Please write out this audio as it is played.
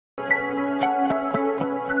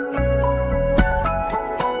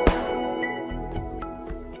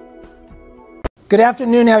Good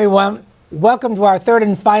afternoon, everyone. Welcome to our third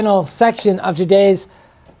and final section of today's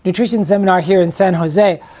nutrition seminar here in San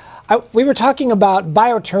Jose. We were talking about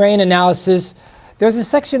bioterrain analysis. There's a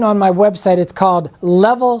section on my website, it's called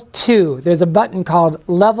Level 2. There's a button called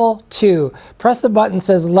Level 2. Press the button that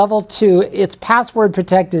says Level 2. It's password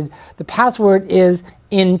protected. The password is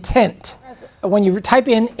intent. When you type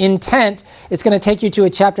in intent, it's going to take you to a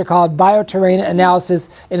chapter called Bioterrain Analysis,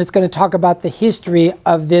 and it's going to talk about the history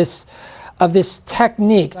of this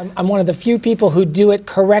technique. I'm one of the few people who do it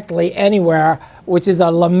correctly anywhere, which is a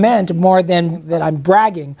lament more than that I'm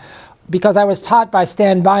bragging, because I was taught by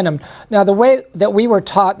Stan Bynum. Now, the way that we were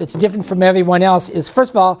taught that's different from everyone else is, first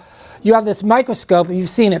of all, you have this microscope. You've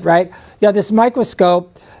seen it, right? You have this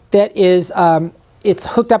microscope that is it's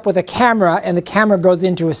hooked up with a camera, and the camera goes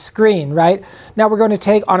into a screen, right? Now we're going to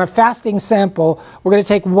take, on a fasting sample, we're going to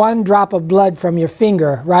take 1 drop of blood from your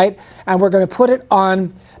finger, right? And we're going to put it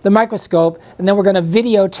on the microscope, and then we're going to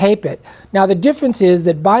videotape it. Now the difference is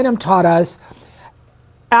that Bynum taught us,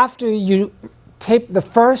 after you tape the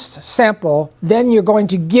first sample, then you're going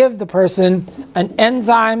to give the person an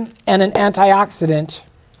enzyme and an antioxidant,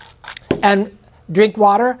 and drink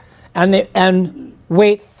water, and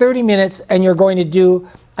wait 30 minutes, and you're going to do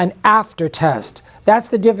an after test. That's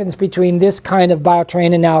the difference between this kind of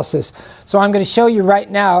bioterrain analysis. So I'm going to show you right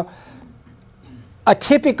now a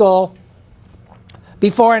typical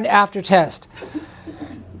before and after test.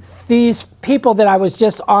 These people that I was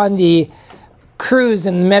just on the cruise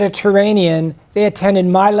in the Mediterranean, they attended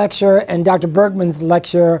my lecture and Dr. Bergman's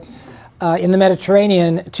lecture in the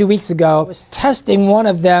Mediterranean 2 weeks ago. I was testing one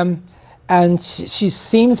of them, and she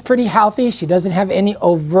seems pretty healthy. She doesn't have any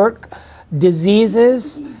overt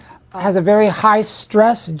diseases, has a very high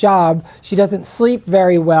stress job. She doesn't sleep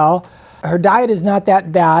very well. Her diet is not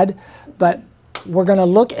that bad, but we're going to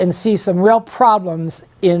look and see some real problems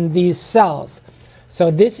in these cells. So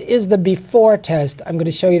this is the before test. I'm going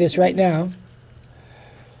to show you this right now.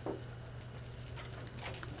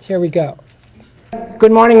 Here we go.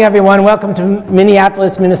 Good morning, everyone. Welcome to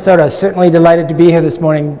Minneapolis, Minnesota. Certainly delighted to be here this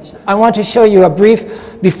morning. I want to show you a brief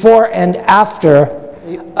before and after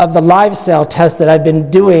of the live cell test that I've been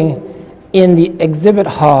doing in the exhibit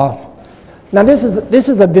hall. Now this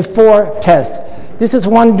is a before test. This is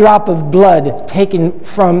 1 drop of blood taken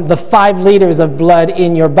from the 5 liters of blood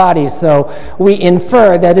in your body. So we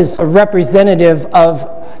infer that is a representative of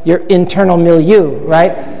your internal milieu,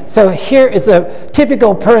 right? So here is a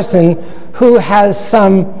typical person who has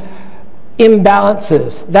some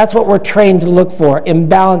imbalances. That's what we're trained to look for,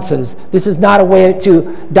 imbalances. This is not a way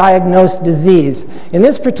to diagnose disease. In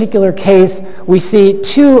this particular case, we see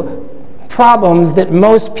 2 problems that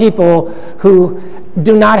most people who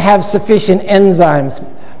do not have sufficient enzymes,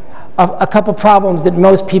 a couple problems that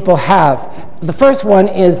most people have. The first one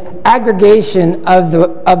is aggregation of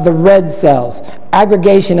the red cells.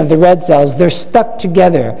 Aggregation of the red cells. They're stuck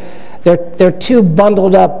together. They're too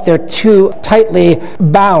bundled up. They're too tightly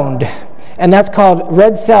bound. And that's called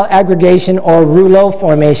red cell aggregation or rouleau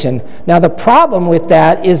formation. Now the problem with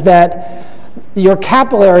that is that your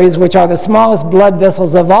capillaries, which are the smallest blood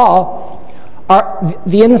vessels of all,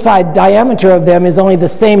 the inside diameter of them is only the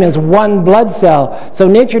same as 1 blood cell. So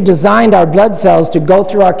nature designed our blood cells to go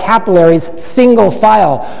through our capillaries single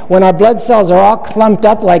file. When our blood cells are all clumped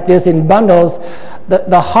up like this in bundles,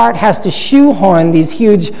 the heart has to shoehorn these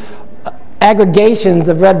huge aggregations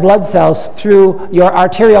of red blood cells through your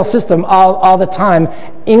arterial system all the time,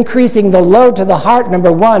 increasing the load to the heart,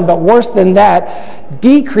 number 1, but worse than that,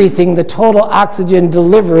 decreasing the total oxygen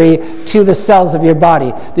delivery to the cells of your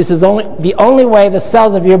body. This is the only way the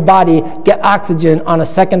cells of your body get oxygen on a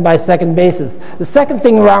second-by-second basis. The second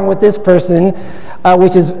thing wrong with this person,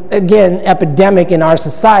 which is, again, epidemic in our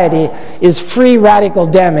society, is free radical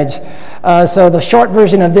damage. So the short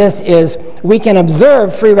version of this is we can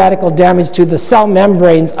observe free radical damage to the cell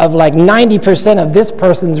membranes of like 90% of this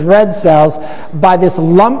person's red cells by this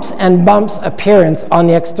lumps and bumps appearance on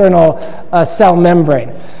the external cell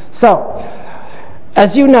membrane. So,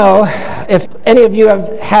 as you know, if any of you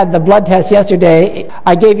have had the blood test yesterday,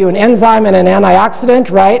 I gave you an enzyme and an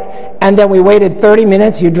antioxidant, right? And then we waited 30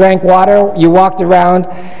 minutes, you drank water, you walked around,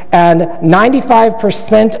 and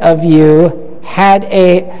 95% of you had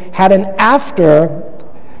an after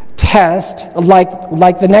test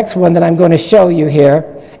like the next one that I'm going to show you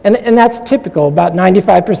here. And that's typical, about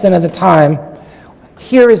 95% of the time.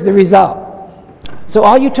 Here is the result. So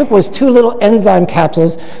all you took was 2 little enzyme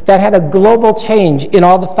capsules that had a global change in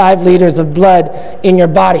all the 5 liters of blood in your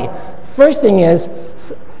body. First thing is,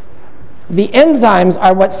 the enzymes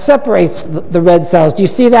are what separates the red cells. Do you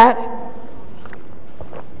see that?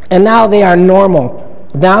 And now they are normal.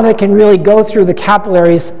 Now they can really go through the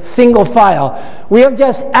capillaries single file. We have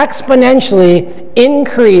just exponentially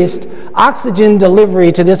increased oxygen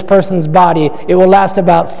delivery to this person's body. It will last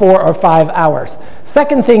about 4 or 5 hours.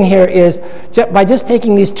 Second thing here is, by just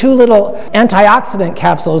taking these 2 little antioxidant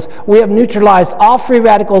capsules, we have neutralized all free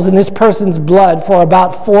radicals in this person's blood for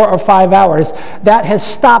about 4 or 5 hours. That has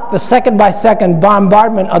stopped the second-by-second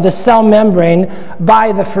bombardment of the cell membrane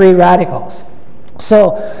by the free radicals.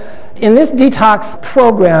 So in this detox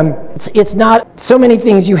program, it's not so many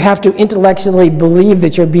things you have to intellectually believe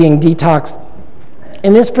that you're being detoxed.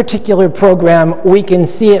 In this particular program, we can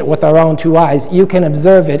see it with our own 2 eyes. You can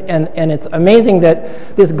observe it, and it's amazing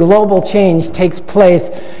that this global change takes place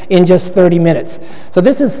in just 30 minutes. So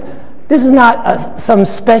this is not some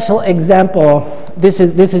special example. This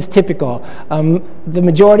is typical. The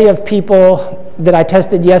majority of people that I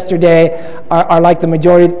tested yesterday are like the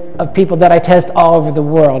majority of people that I test all over the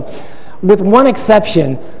world. With one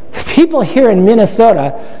exception, the people here in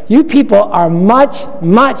Minnesota, you people are much,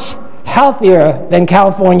 much healthier than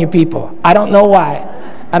California people. I don't know why.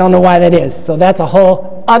 I don't know why that is. So that's a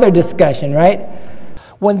whole other discussion, right?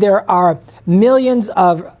 When there are millions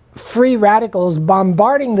of free radicals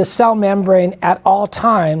bombarding the cell membrane at all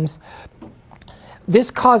times,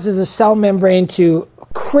 this causes the cell membrane to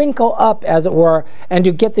crinkle up, as it were, and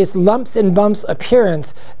to get this lumps and bumps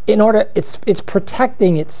appearance. In order, it's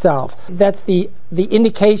protecting itself. That's the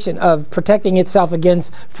indication of protecting itself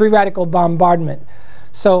against free radical bombardment.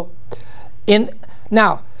 So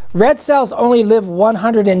now red cells only live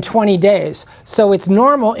 120 days, so it's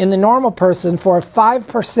normal in the normal person for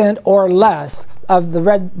 5% or less of the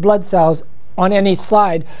red blood cells on any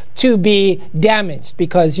slide to be damaged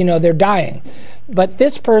because, you know, they're dying. But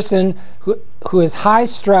this person who is high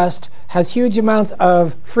stressed, has huge amounts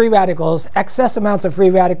of free radicals, excess amounts of free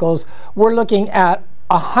radicals, we're looking at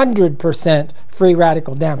 100% free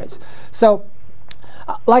radical damage. So,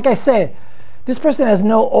 like I say, this person has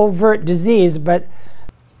no overt disease, but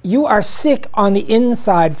you are sick on the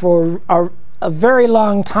inside for a very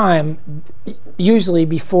long time, usually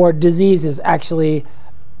before diseases actually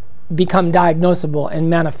become diagnosable and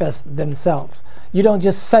manifest themselves. You don't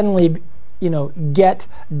just suddenly, you know, get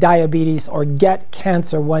diabetes or get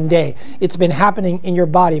cancer one day. It's been happening in your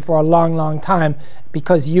body for a long, long time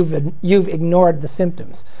because you've ignored the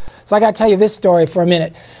symptoms. So I got to tell you this story for a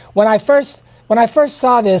minute. When I first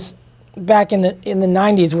saw this back in the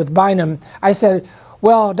 90s with Bynum, I said,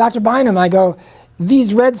 well, Dr. Bynum, I go,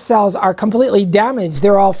 these red cells are completely damaged.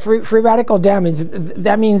 They're all free radical damage.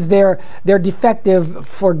 That means they're defective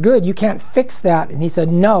for good. You can't fix that. And he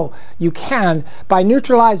said, no, you can. By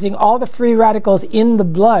neutralizing all the free radicals in the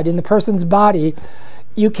blood, in the person's body,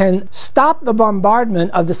 you can stop the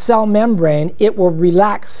bombardment of the cell membrane. It will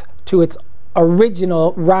relax to its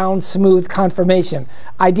original round, smooth conformation.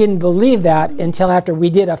 I didn't believe that until after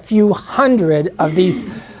we did a few hundred of these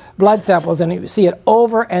blood samples, and you see it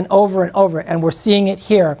over and over and over, and we're seeing it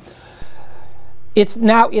here. It's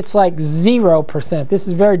like 0%. This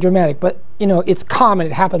is very dramatic, but you know, it's common.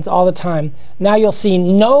 It happens all the time. Now you'll see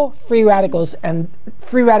no free radicals and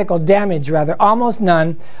free radical damage, rather, almost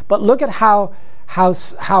none. But look at how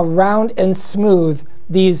round and smooth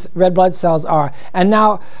these red blood cells are. And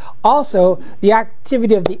now also the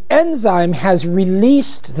activity of the enzyme has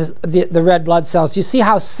released the red blood cells. You see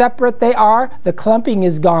how separate they are? The clumping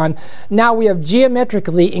is gone. Now we have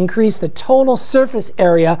geometrically increased the total surface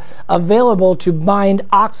area available to bind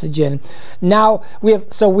oxygen. Now we have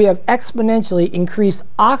exponentially increased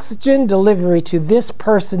oxygen delivery to this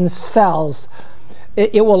person's cells.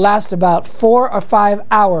 It will last about 4 or 5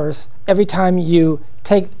 hours every time you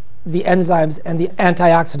take the enzymes and the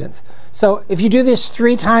antioxidants. So if you do this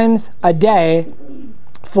 3 times a day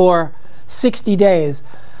for 60 days,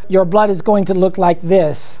 your blood is going to look like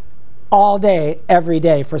this all day, every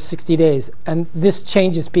day for 60 days. And this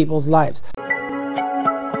changes people's lives.